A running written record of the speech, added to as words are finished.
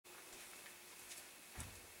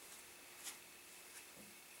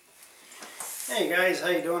Hey guys, how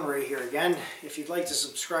you doing? Ray here again. If you'd like to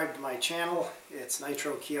subscribe to my channel, it's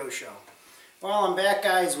Nitro Kyosho. Well, I'm back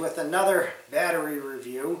guys with another battery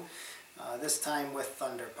review, this time with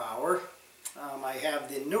Thunder Power. I have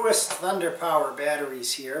the newest Thunder Power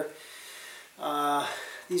batteries here.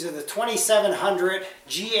 These are the 2700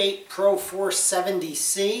 G-8 Pro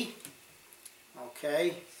 470C.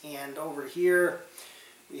 Okay, and over here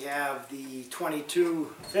we have the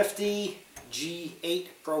 2250 G-8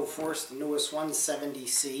 Pro Force, the newest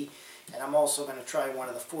 170C, and I'm also going to try one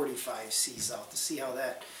of the 45Cs out to see how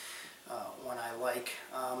that one I like.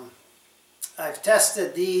 I've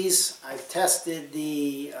tested these. I've tested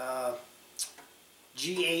the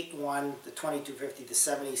G-8 one, the 2250, the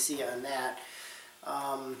 70C on that.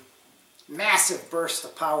 Massive burst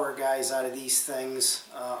of power, guys, out of these things.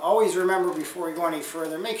 Always remember before you go any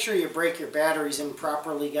further, make sure you break your batteries in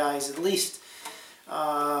properly, guys. At least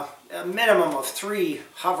a minimum of 3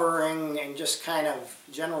 hovering and just kind of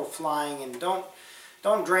general flying, and don't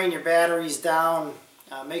drain your batteries down.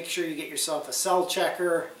 Make sure you get yourself a cell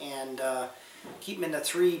checker and keep them in the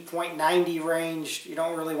 3.90 range. You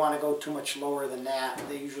don't really want to go too much lower than that.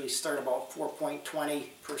 They usually start about 4.20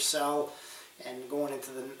 per cell, and going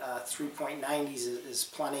into the 3.90s is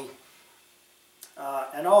plenty.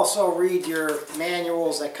 And also read your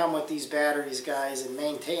manuals that come with these batteries, guys, and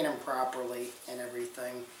maintain them properly and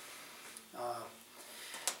everything.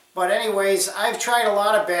 But anyways, I've tried a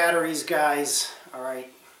lot of batteries, guys,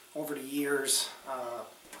 alright, over the years.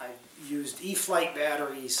 I've used E-Flight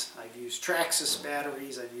batteries, I've used Traxxas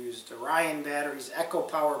batteries, I've used Orion batteries, Echo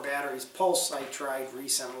Power batteries, Pulse I tried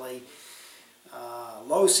recently,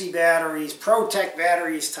 Losi batteries, Protec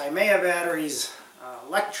batteries, Timea batteries,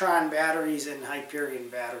 Electron batteries, and Hyperion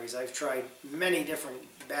batteries. I've tried many different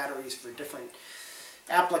batteries for different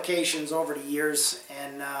applications over the years,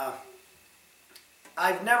 and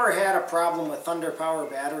I've never had a problem with Thunder Power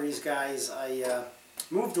batteries, guys. I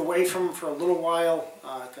moved away from them for a little while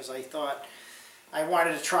because I thought I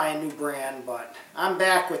wanted to try a new brand, but I'm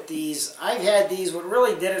back with these. I've had these. What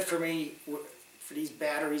really did it for me for these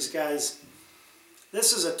batteries, guys,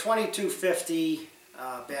 this is a 2250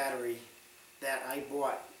 battery that I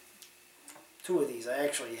bought 2 of these. I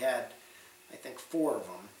actually had, I think, 4 of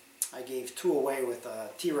them. I gave 2 away with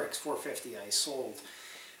a T-Rex 450 I sold.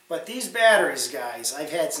 But these batteries, guys,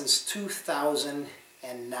 I've had since 2009.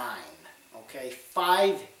 Okay,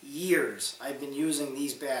 5 years I've been using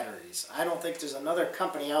these batteries. I don't think there's another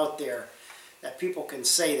company out there that people can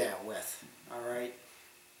say that with. Alright?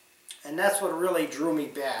 And that's what really drew me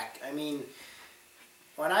back. I mean,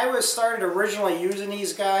 when I started originally using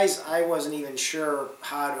these, guys, I wasn't even sure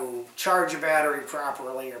how to charge a battery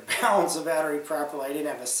properly or balance a battery properly. I didn't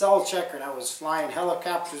have a cell checker, and I was flying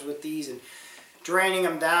helicopters with these and draining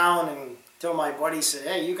them down until my buddy said,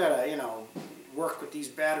 hey, you gotta, work with these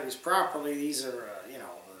batteries properly. These are,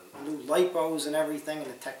 new lipos and everything, and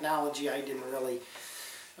the technology I didn't really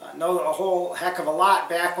know a whole heck of a lot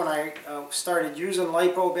back when I started using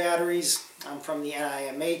lipo batteries. I'm from the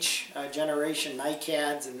NIMH generation,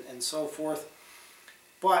 NiCads and so forth.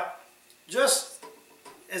 But just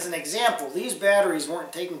as an example, these batteries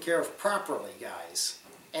weren't taken care of properly, guys.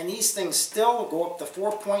 And these things still go up to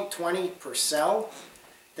 4.20 per cell.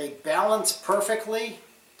 They balance perfectly,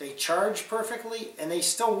 they charge perfectly, and they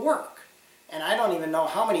still work. And I don't even know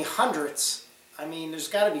how many hundredths. I mean, there's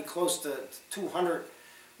got to be close to 200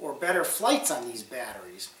 or better flights on these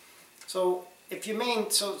batteries. So if you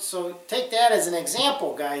so take that as an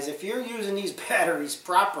example, guys. If you're using these batteries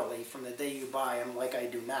properly from the day you buy them, like I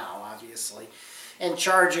do now, obviously, and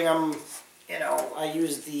charging them, I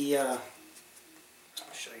use the, I'll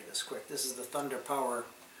show you this quick. This is the Thunder Power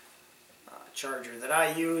charger that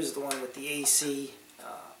I use, the one with the AC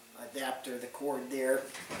adapter, the cord there.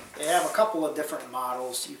 They have a couple of different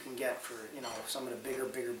models you can get for, some of the bigger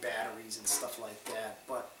batteries and stuff like that.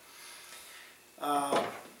 But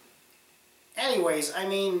anyways, I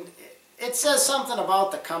mean, it says something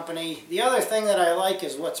about the company. The other thing that I like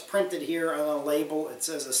is what's printed here on the label. It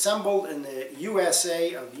says assembled in the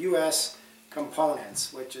USA of US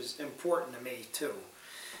components, which is important to me too.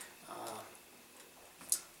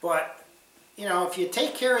 But, if you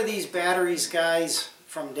take care of these batteries, guys,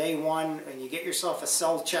 from day one, and you get yourself a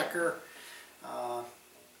cell checker,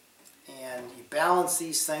 and you balance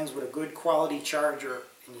these things with a good quality charger,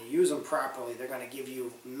 and you use them properly, they're going to give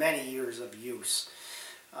you many years of use.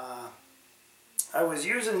 I was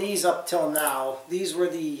using these up till now. These were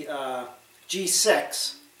the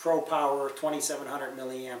G6 Pro Power 2700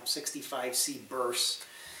 milliamp 65C bursts,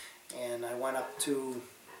 and I went up to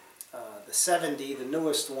the 70, the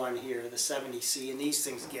newest one here, the 70C, and these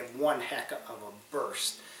things give one heck of a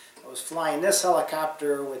burst. was flying this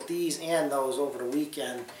helicopter with these and those over the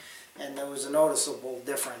weekend, and there was a noticeable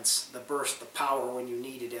difference, the burst of power when you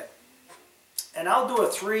needed it. And I'll do a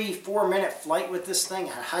 3-4 minute flight with this thing,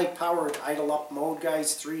 high powered idle up mode,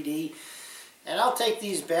 guys, 3D. And I'll take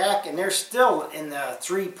these back, and they're still in the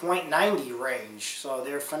 3.90 range, so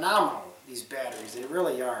they're phenomenal, these batteries, they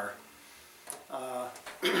really are.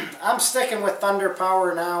 I'm sticking with Thunder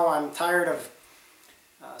Power now. I'm tired of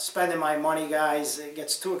spending my money, guys. It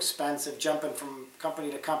gets too expensive jumping from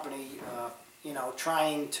company to company, you know,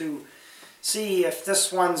 trying to see if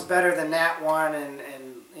this one's better than that one, and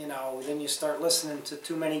you know, then you start listening to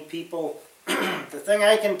too many people. The thing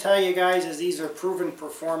I can tell you guys is these are proven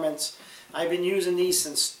performance. I've been using these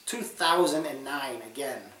since 2009,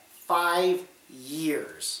 again, 5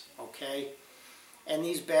 years, okay? And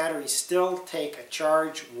these batteries still take a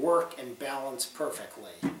charge, work, and balance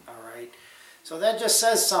perfectly, all right? So that just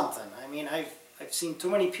says something. I mean, I've seen too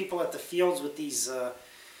many people at the fields with these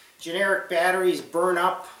generic batteries burn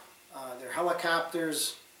up their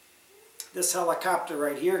helicopters. This helicopter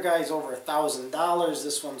right here, guys, over $1,000.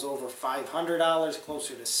 This one's over $500,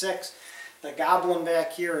 closer to $600. The Goblin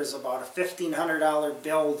back here is about a $1,500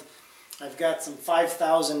 build. I've got some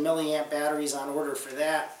 5,000 milliamp batteries on order for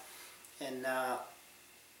that. And,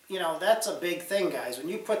 you know, that's a big thing, guys. When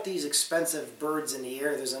you put these expensive birds in the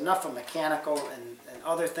air, there's enough of mechanical and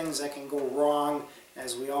other things that can go wrong,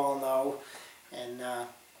 as we all know. And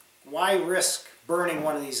why risk burning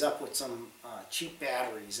one of these up with some cheap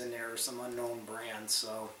batteries in there or some unknown brand?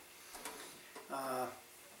 So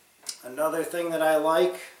another thing that I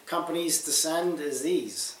like companies to send is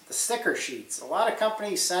these, the sticker sheets. A lot of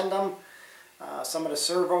companies send them. Some of the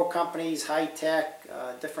servo companies, high-tech,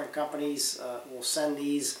 different companies will send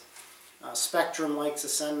these. Spectrum likes to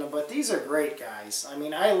send them, but these are great, guys. I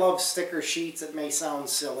mean, I love sticker sheets. It may sound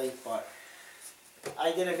silly, but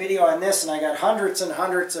I did a video on this and I got hundreds and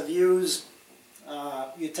hundreds of views.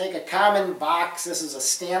 You take a common box. This is a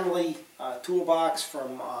Stanley toolbox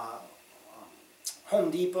from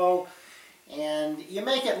Home Depot, and you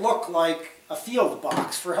make it look like a field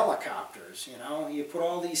box for helicopters. You know, you put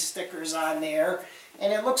all these stickers on there,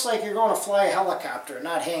 and it looks like you're going to fly a helicopter,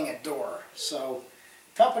 not hang a door. So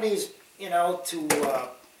companies, you know, to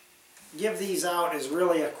give these out is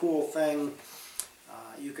really a cool thing.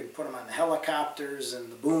 You can put them on the helicopters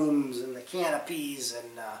and the booms and the canopies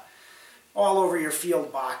and all over your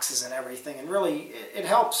field boxes and everything. And really, it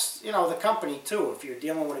helps, you know, the company too. If you're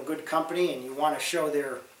dealing with a good company and you want to show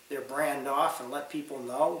their brand off and let people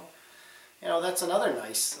know, you know, that's another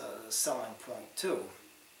nice selling point too.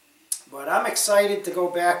 But I'm excited to go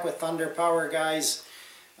back with Thunder Power, guys.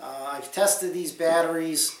 I've tested these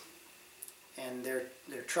batteries, and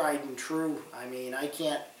they're tried and true. I mean, I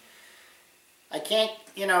can't,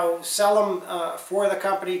 you know, sell them for the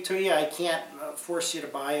company to you. I can't force you to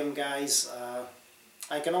buy them, guys.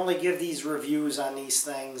 I can only give these reviews on these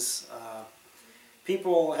things.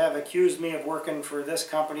 People have accused me of working for this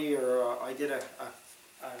company, or I did a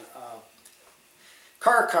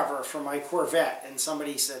car cover for my Corvette, and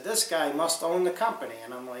somebody said, this guy must own the company.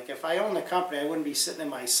 And I'm like, if I owned the company, I wouldn't be sitting in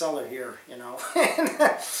my cellar here, you know.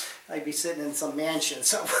 I'd be sitting in some mansion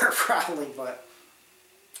somewhere probably. But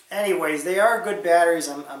anyways, they are good batteries.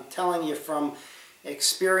 I'm telling you from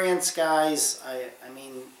experience, guys. I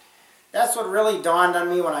mean, that's what really dawned on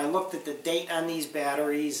me when I looked at the date on these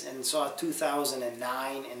batteries and saw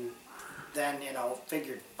 2009, and then, you know,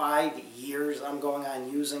 figured 5 years I'm going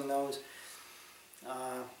on using those.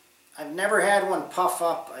 I've never had one puff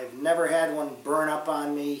up. I've never had one burn up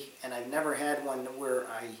on me, and I've never had one where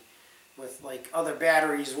with like other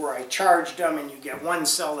batteries where I charged them and you get one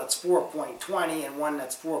cell that's 4.20 and one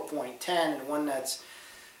that's 4.10 and one that's,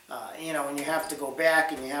 you know, and you have to go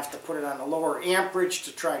back and you have to put it on a lower amperage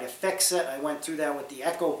to try to fix it. I went through that with the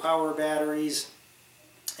Echo Power batteries,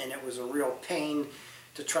 and it was a real pain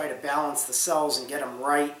to try to balance the cells and get them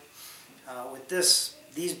right. With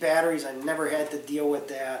these batteries, I never had to deal with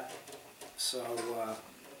that. So,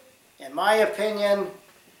 in my opinion,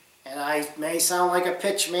 and I may sound like a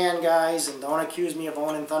pitch man, guys, and don't accuse me of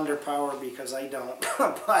owning Thunder Power because I don't,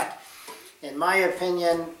 but in my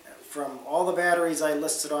opinion, from all the batteries I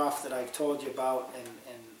listed off that I've told you about,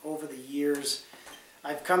 and over the years,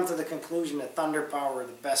 I've come to the conclusion that Thunder Power are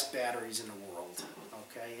the best batteries in the world.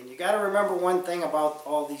 Okay, and you got to remember one thing about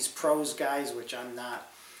all these pros, guys, which I'm not.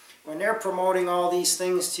 When they're promoting all these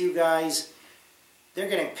things to you guys, they're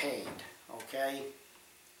getting paid, okay?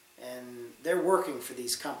 And they're working for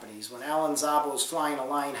these companies. When Alan Szabo's flying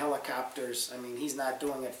Align helicopters, I mean, he's not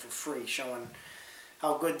doing it for free, showing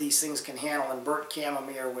how good these things can handle. And Bert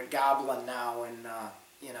Camamere with Goblin now, and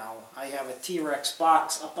You know, I have a T-Rex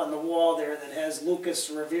box up on the wall there that has Lucas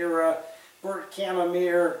Rivera, Bert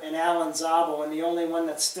Camamere, and Alan Szabo, and the only one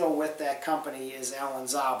that's still with that company is Alan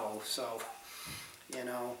Szabo. So, you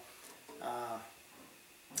know,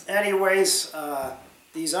 anyways,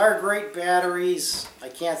 these are great batteries. I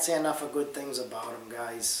can't say enough of good things about them,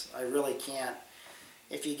 guys. I really can't.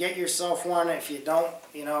 If you get yourself one, if you don't,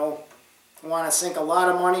 you know, want to sink a lot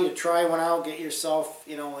of money to try one out, get yourself,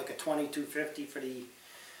 you know, like a 2250 for the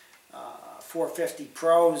 450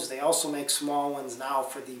 Pros. They also make small ones now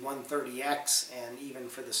for the 130X and even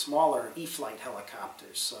for the smaller E-Flight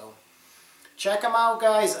helicopters. So check them out,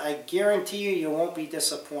 guys. I guarantee you, you won't be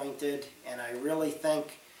disappointed. And I really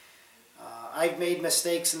think I've made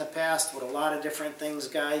mistakes in the past with a lot of different things,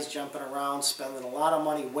 guys, jumping around, spending a lot of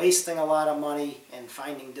money, wasting a lot of money, and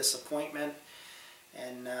finding disappointment.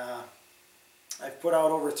 And I've put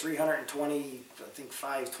out over 320, I think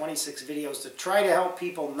 26 videos to try to help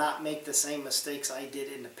people not make the same mistakes I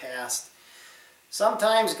did in the past.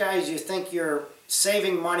 Sometimes, guys, you think you're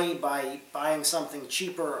saving money by buying something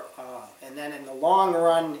cheaper, and then in the long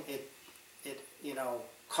run, it you know,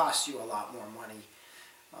 costs you a lot more money.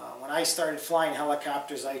 When I started flying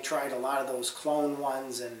helicopters, I tried a lot of those clone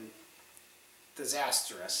ones, and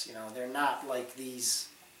disastrous. You know, they're not like these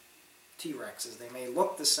T-Rexes. They may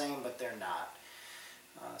look the same, but they're not.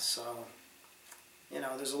 So, you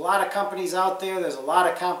know, there's a lot of companies out there, there's a lot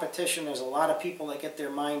of competition, there's a lot of people that get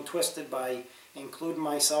their mind twisted by, including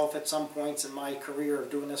myself at some points in my career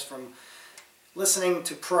of doing this, from listening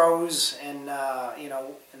to pros and, you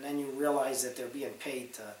know, and then you realize that they're being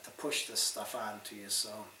paid to push this stuff on to you.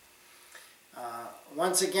 So,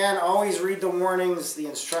 once again, always read the warnings, the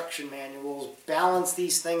instruction manuals, balance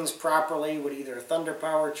these things properly with either a Thunder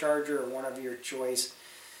Power charger or one of your choice.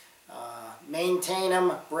 Maintain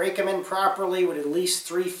them, break them in properly with at least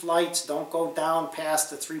 3 flights. Don't go down past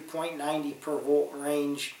the 3.90 per volt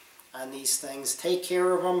range on these things. Take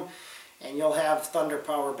care of them, and you'll have Thunder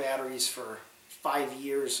Power batteries for 5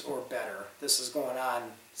 years or better. This is going on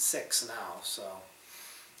 6 now. So,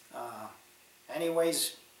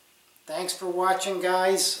 anyways, thanks for watching,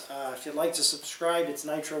 guys. If you'd like to subscribe, it's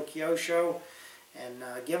Nitro Kyosho, and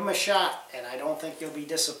give them a shot, and I don't think you'll be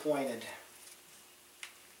disappointed.